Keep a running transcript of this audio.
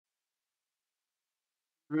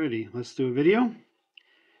Alrighty, let's do a video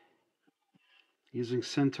using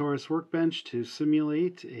Centaurus Workbench to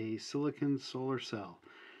simulate a silicon solar cell.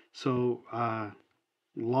 So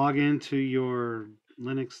log into your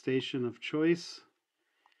Linux station of choice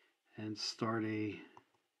and start a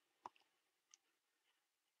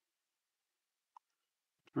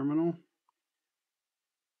terminal.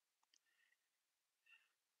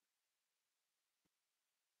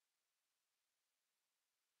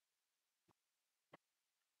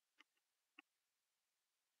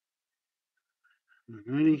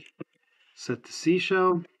 Alrighty, set the C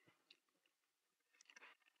shell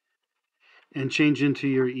and change into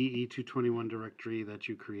your EE221 directory that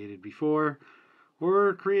you created before,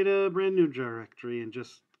 or create a brand new directory and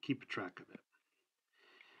just keep track of it.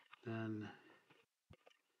 Then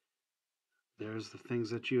there's the things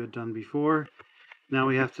that you had done before. Now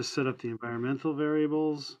we have to set up the environmental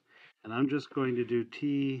variables, and I'm just going to do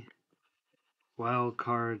T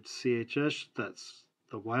wildcard CHS. That's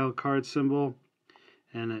the wildcard symbol,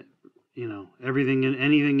 and it, everything and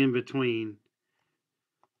anything in between.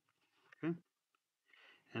 Okay,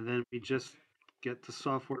 and then we just get the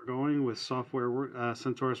software going with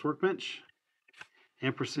Centaurus Workbench.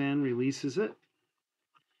 Ampersand releases it,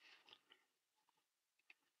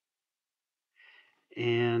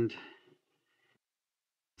 and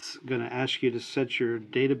it's going to ask you to set your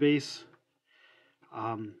database.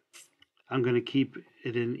 I'm going to keep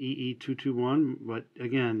it in EE221, but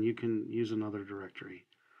again, you can use another directory.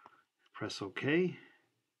 Press OK.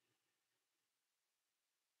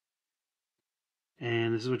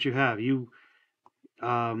 And this is what you have. Your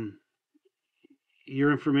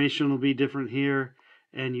information will be different here,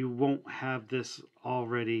 and you won't have this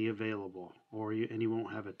already available, and you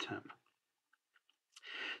won't have a temp.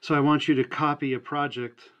 So I want you to copy a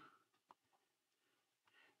project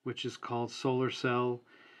which is called Solar Cell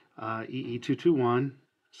EE221.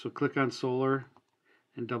 So click on Solar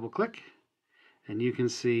and double click, and you can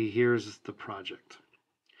see here's the project.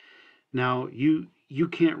 Now you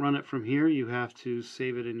can't run it from here. You have to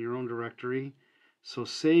save it in your own directory. So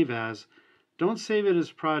save as, don't save it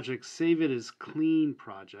as project, save it as clean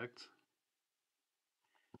project.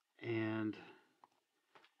 And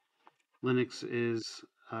Linux is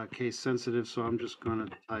case sensitive, so I'm just going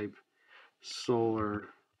to type solar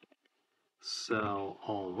cell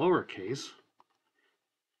all lowercase.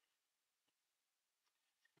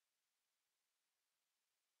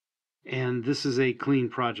 And this is a clean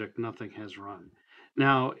project, nothing has run.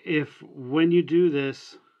 Now, if when you do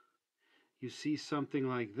this, you see something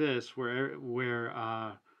like this where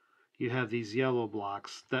you have these yellow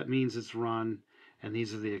blocks, that means it's run, and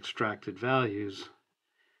these are the extracted values.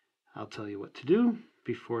 I'll tell you what to do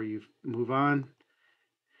before you move on.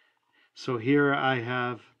 So here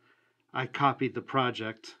I copied the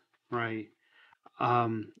project, right?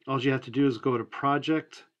 All you have to do is go to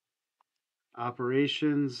Project,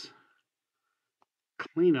 Operations,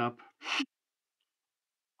 Cleanup,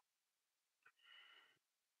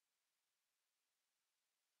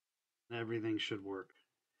 and everything should work.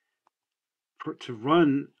 To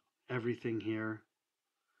run everything here,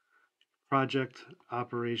 Project,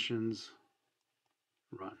 Operations,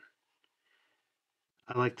 Run.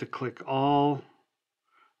 I like to click all,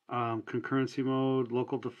 concurrency mode,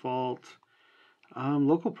 local default,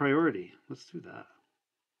 local priority. Let's do that.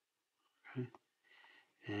 Okay.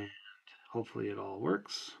 And hopefully it all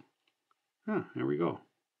works. Ah, there we go.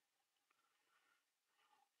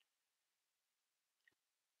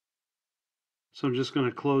 So I'm just going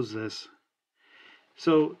to close this.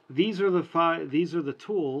 So these are the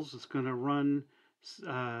tools. It's going to run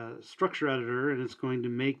structure editor, and it's going to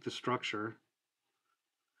make the structure.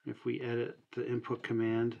 If we edit the input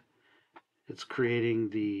command, it's creating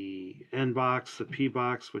the N box, the P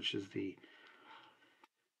box, which is the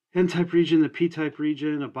N-type region, the P-type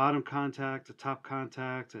region, a bottom contact, a top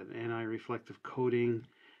contact, an anti-reflective coating.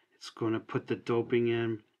 It's going to put the doping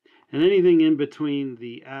in, and anything in between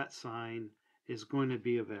the @ sign is going to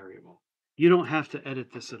be a variable. You don't have to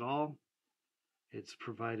edit this at all. It's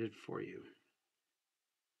provided for you.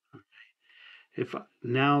 If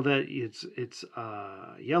now that it's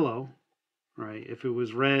yellow, right? If it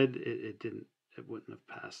was red, it wouldn't have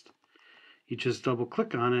passed. You just double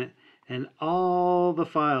click on it, and all the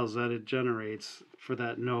files that it generates for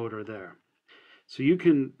that node are there. So you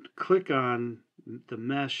can click on the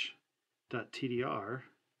mesh.tdr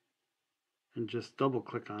and just double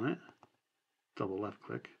click on it, double left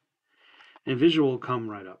click, and visual will come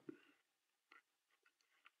right up.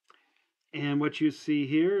 And what you see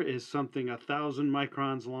here is something 1,000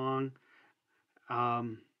 microns long,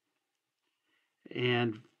 and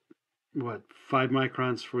what, 5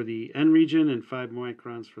 microns for the N region and 5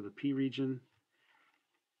 microns for the P region.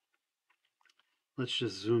 Let's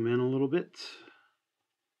just zoom in a little bit.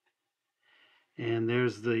 And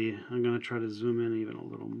there's the, I'm going to try to zoom in even a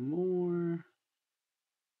little more.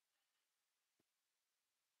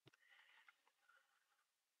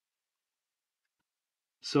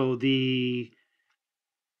 So the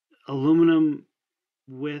aluminum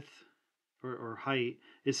width or height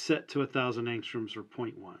is set to 1,000 angstroms or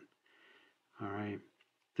 0.1. All right.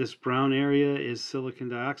 This brown area is silicon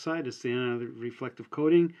dioxide. It's the anti-reflective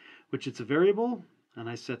coating, which it's a variable, and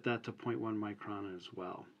I set that to 0.1 micron as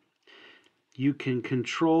well. You can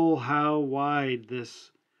control how wide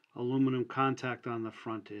this aluminum contact on the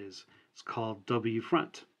front is. It's called W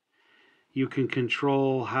front. You can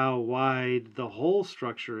control how wide the whole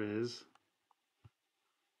structure is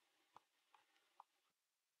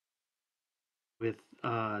with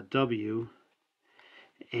W,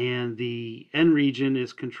 and the N region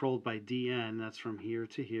is controlled by DN. That's from here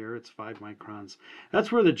to here. It's 5 microns.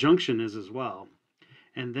 That's where the junction is as well.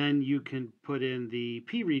 And then you can put in the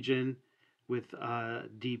P region with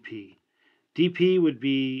DP. DP would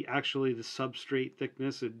be actually the substrate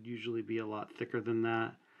thickness. It'd usually be a lot thicker than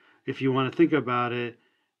that. If you want to think about it,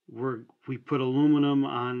 we put aluminum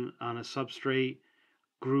on a substrate,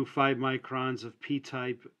 grew 5 microns of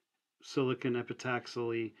P-type silicon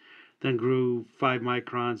epitaxially, then grew 5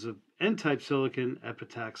 microns of N-type silicon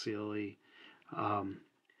epitaxially, and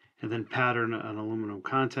then pattern an aluminum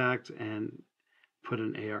contact and put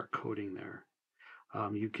an AR coating there.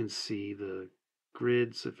 You can see the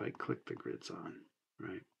grids if I click the grids on,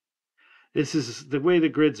 right? This is the way the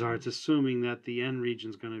grids are. It's assuming that the N region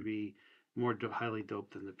is going to be more highly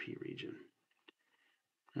doped than the P region.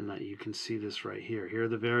 And that you can see this right here. Here are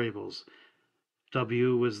the variables.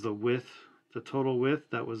 W was the width, the total width.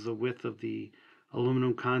 That was the width of the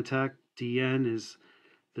aluminum contact. DN is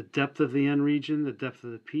the depth of the N region, the depth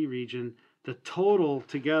of the P region. The total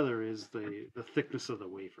together is the thickness of the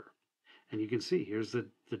wafer. And you can see here's the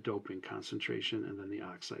doping concentration and then the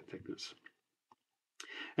oxide thickness.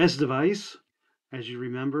 S-device, as you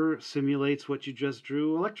remember, simulates what you just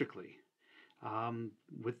drew electrically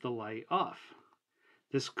with the light off.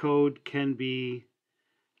 This code can be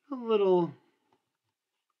a little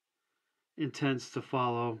intense to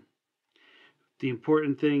follow. The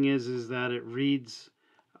important thing is that it reads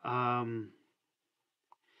the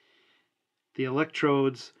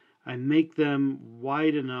electrodes. I make them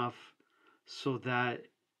wide enough so that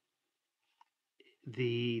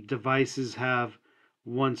the devices have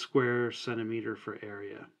 1 square centimeter for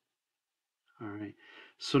area. All right.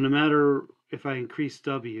 So no matter if I increase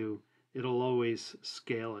W, it'll always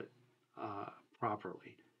scale it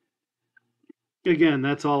properly. Again,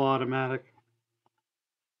 that's all automatic.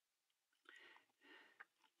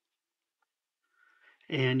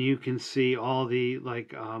 And you can see all the,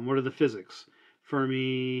 like, what are the physics?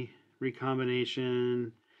 Fermi,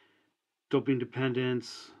 recombination, doping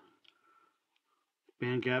dependence,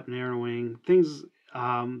 band gap narrowing, things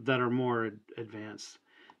that are more advanced.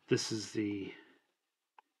 This is the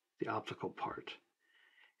optical part.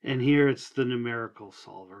 And here it's the numerical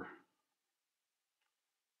solver.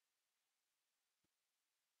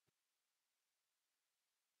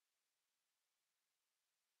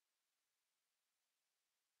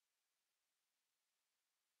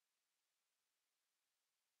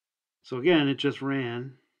 So again, it just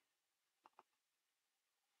ran.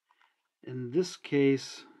 In this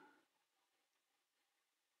case,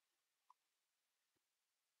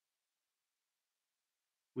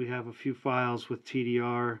 we have a few files with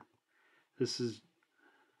TDR. This is,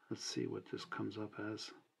 let's see what this comes up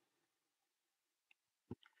as.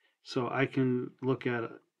 So I can look at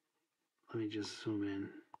it. Let me just zoom in.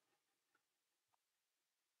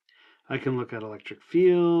 I can look at electric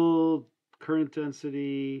field, current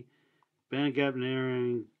density, band gap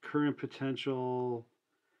narrowing, current potential,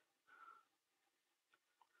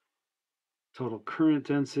 total current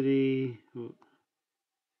density. All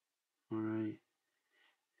right.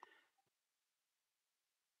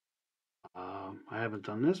 I haven't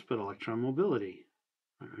done this, but electron mobility.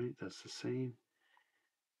 All right, that's the same.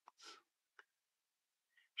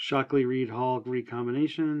 Shockley-Reed-Hall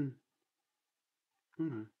recombination.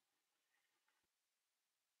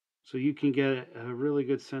 So you can get a really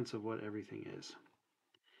good sense of what everything is.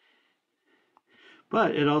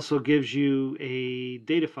 But it also gives you a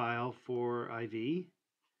data file for IV,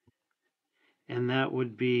 and that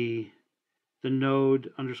would be the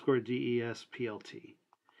node underscore DES PLT.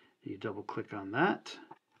 You double click on that.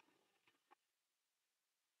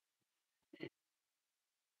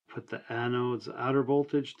 Put the anode's outer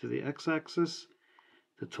voltage to the x-axis,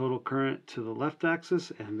 the total current to the left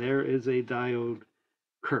axis, and there is a diode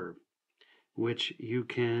curve, which you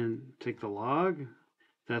can take the log.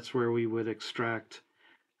 That's where we would extract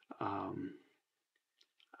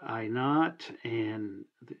I naught and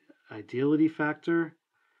the ideality factor.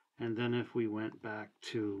 And then if we went back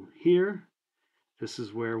to here, this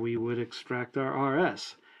is where we would extract our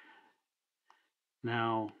RS.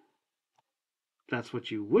 Now, that's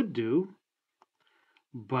what you would do,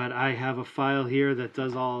 but I have a file here that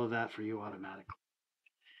does all of that for you automatically.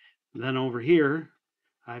 Then over here,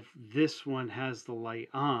 this one has the light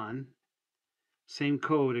on. Same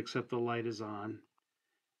code, except the light is on.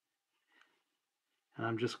 And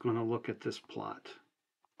I'm just going to look at this plot.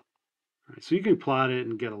 All right, so you can plot it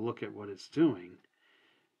and get a look at what it's doing,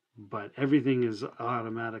 but everything is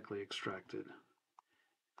automatically extracted.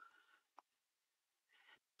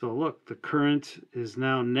 So look, the current is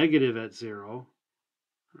now negative at 0,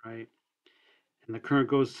 right? And the current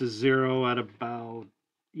goes to 0 at about,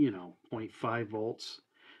 0.5 volts.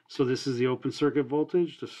 So this is the open circuit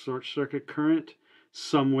voltage. The short circuit current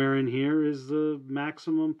somewhere in here is the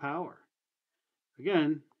maximum power.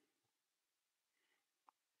 Again,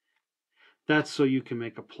 that's so you can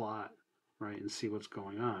make a plot, right, and see what's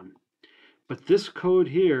going on. But this code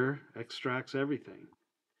here extracts everything.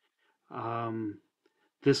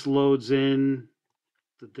 This loads in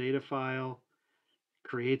the data file,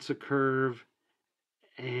 creates a curve,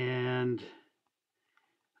 and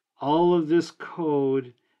all of this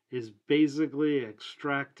code is basically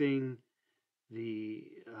extracting the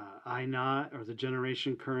I naught, or the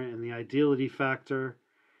generation current, and the ideality factor,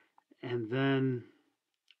 and then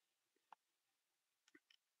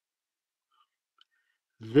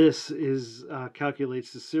this is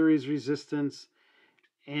calculates the series resistance,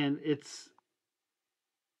 and it's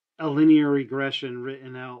a linear regression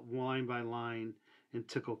written out line by line in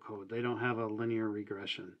Tickle code. They don't have a linear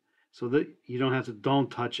regression, so that you don't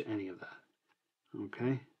touch any of that.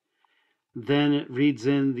 Okay. Then it reads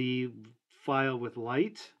in the file with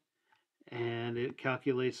light, and it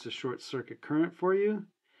calculates the short circuit current for you.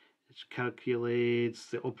 It calculates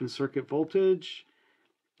the open circuit voltage,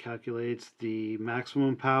 calculates the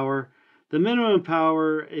maximum power. The minimum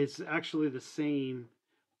power is actually the same,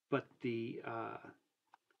 but the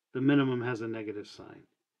minimum has a negative sign,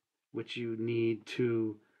 which you need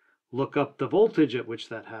to look up the voltage at which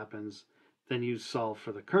that happens. Then you solve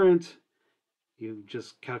for the current. You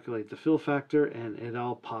just calculate the fill factor, and it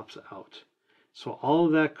all pops out. So all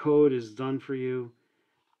of that code is done for you.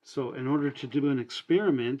 So in order to do an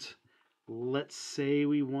experiment, let's say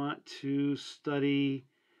we want to study,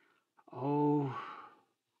 the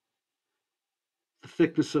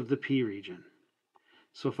thickness of the P region.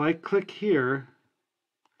 So if I click here,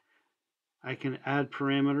 I can add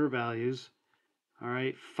parameter values. All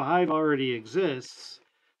right, 5 already exists.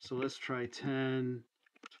 So let's try 10,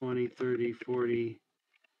 20, 30, 40,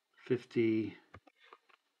 50,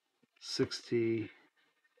 60,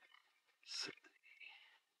 70,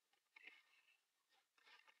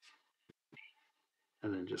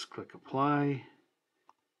 and then just click apply,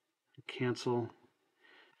 cancel.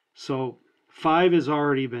 So 5 has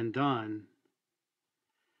already been done.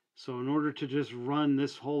 So in order to just run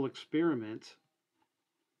this whole experiment,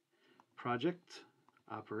 project,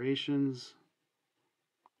 operations,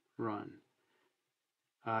 run.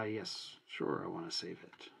 Yes, sure, I want to save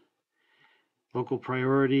it. Local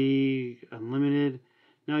priority, unlimited.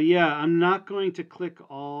 Now, yeah, I'm not going to click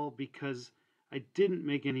all because I didn't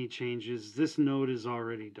make any changes. This node is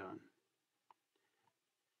already done.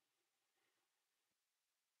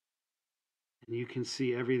 And you can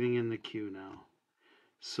see everything in the queue now.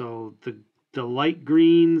 So the light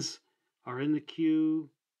greens are in the queue.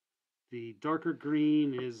 The darker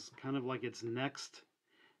green is kind of like it's next,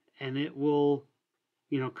 and it will,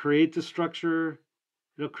 create the structure.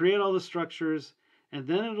 It'll create all the structures, and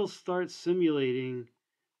then it'll start simulating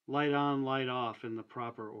light on, light off in the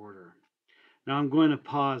proper order. Now I'm going to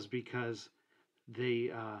pause because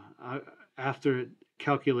after it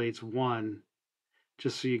calculates 1,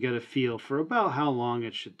 just so you get a feel for about how long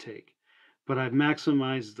it should take. But I've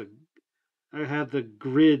maximized I have the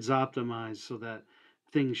grids optimized so that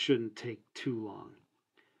things shouldn't take too long.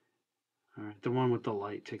 All right, the one with the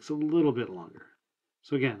light takes a little bit longer.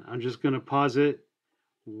 So again, I'm just going to pause it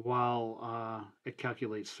while it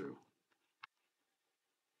calculates through.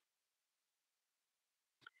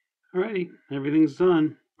 Alrighty, everything's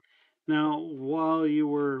done. Now, while you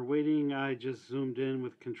were waiting, I just zoomed in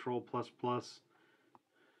with Control++.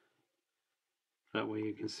 That way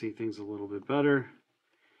you can see things a little bit better.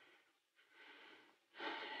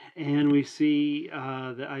 And we see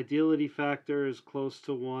the ideality factor is close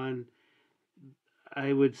to 1.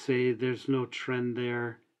 I would say there's no trend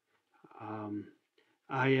there.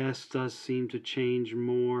 IS does seem to change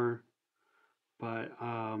more, but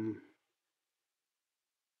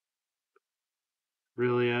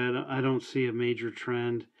really, I don't see a major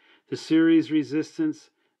trend. The series resistance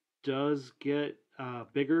does get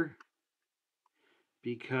bigger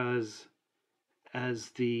because as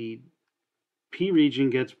the P region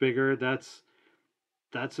gets bigger, that's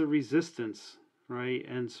a resistance, right?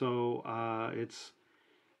 And so it's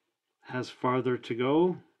has farther to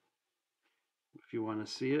go. If you want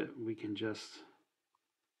to see it, we can just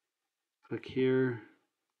click here.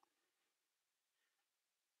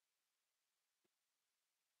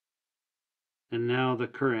 And now the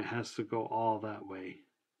current has to go all that way.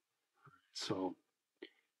 So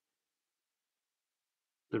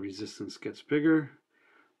the resistance gets bigger,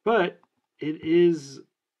 but it is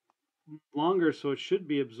longer, so it should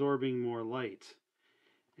be absorbing more light.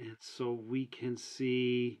 And so we can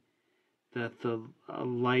see that the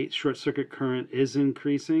light short circuit current is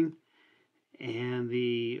increasing and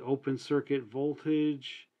the open circuit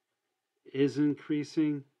voltage is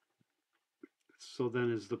increasing. So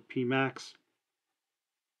then is the Pmax,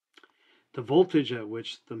 the voltage at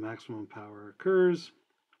which the maximum power occurs.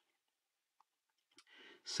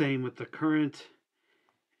 Same with the current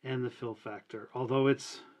and the fill factor, although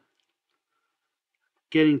it's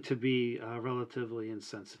getting to be relatively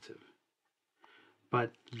insensitive.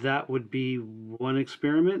 But that would be one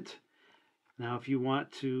experiment. Now, if you want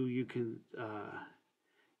to, you can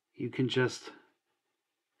just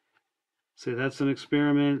say that's an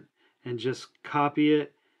experiment and just copy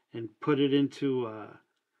it and put it into a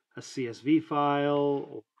CSV file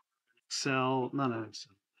or Excel, not an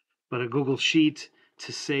Excel, but a Google Sheet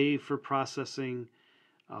to save for processing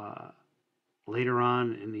uh, later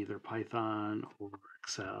on in either Python or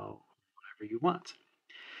Excel, whatever you want.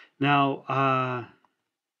 Now,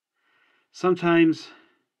 sometimes,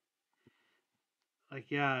 like,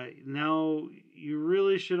 yeah, now you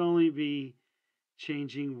really should only be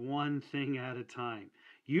changing one thing at a time.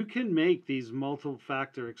 You can make these multiple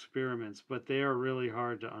factor experiments, but they are really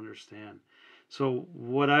hard to understand. So,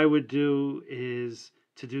 what I would do is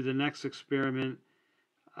to do the next experiment,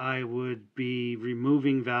 I would be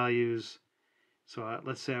removing values. So,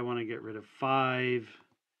 let's say I want to get rid of 5.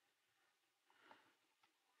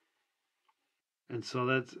 And so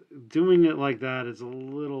that's doing it like that is a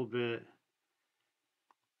little bit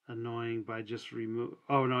annoying by just remove.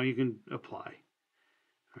 Oh no, you can apply.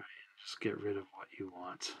 All right, just get rid of what you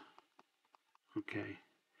want. Okay.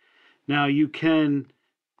 Now you can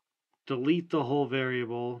delete the whole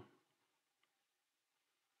variable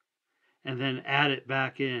and then add it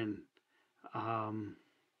back in. Um,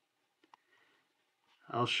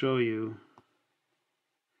 I'll show you.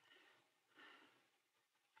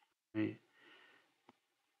 Okay.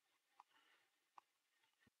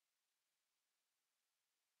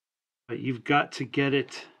 But you've got to get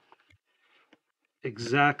it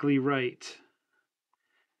exactly right.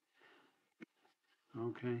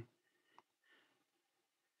 Okay.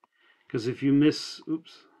 Because if you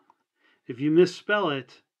if you misspell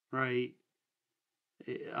it, right,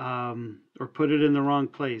 or put it in the wrong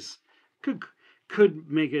place, could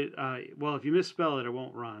could make it. Well, if you misspell it, it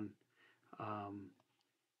won't run. Um,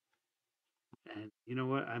 and you know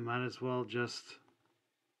what? I might as well just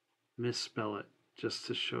misspell it just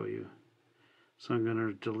to show you. So I'm going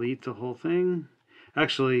to delete the whole thing.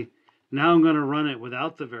 Actually, now I'm going to run it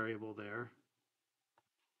without the variable there.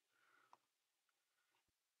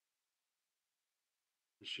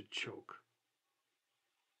 It should choke.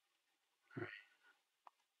 All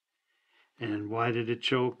right. And why did it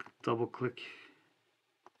choke? Double click.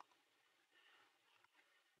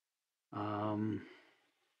 Um,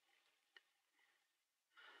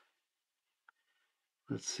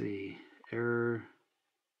 let's see. Error.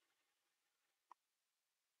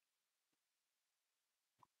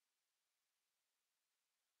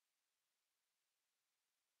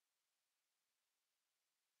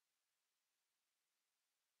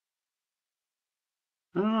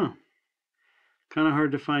 I don't know. Kind of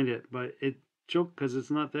hard to find it, but it choked because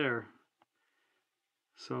it's not there.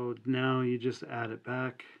 So now you just add it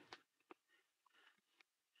back.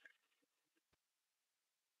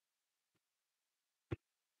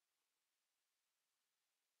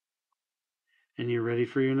 And you're ready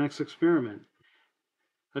for your next experiment.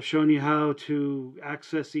 I've shown you how to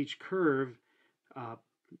access each curve, uh,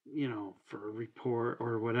 for a report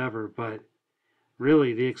or whatever, but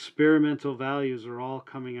really the experimental values are all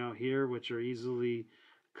coming out here, which are easily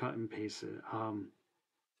cut and pasted.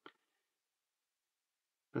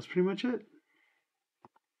 That's pretty much it.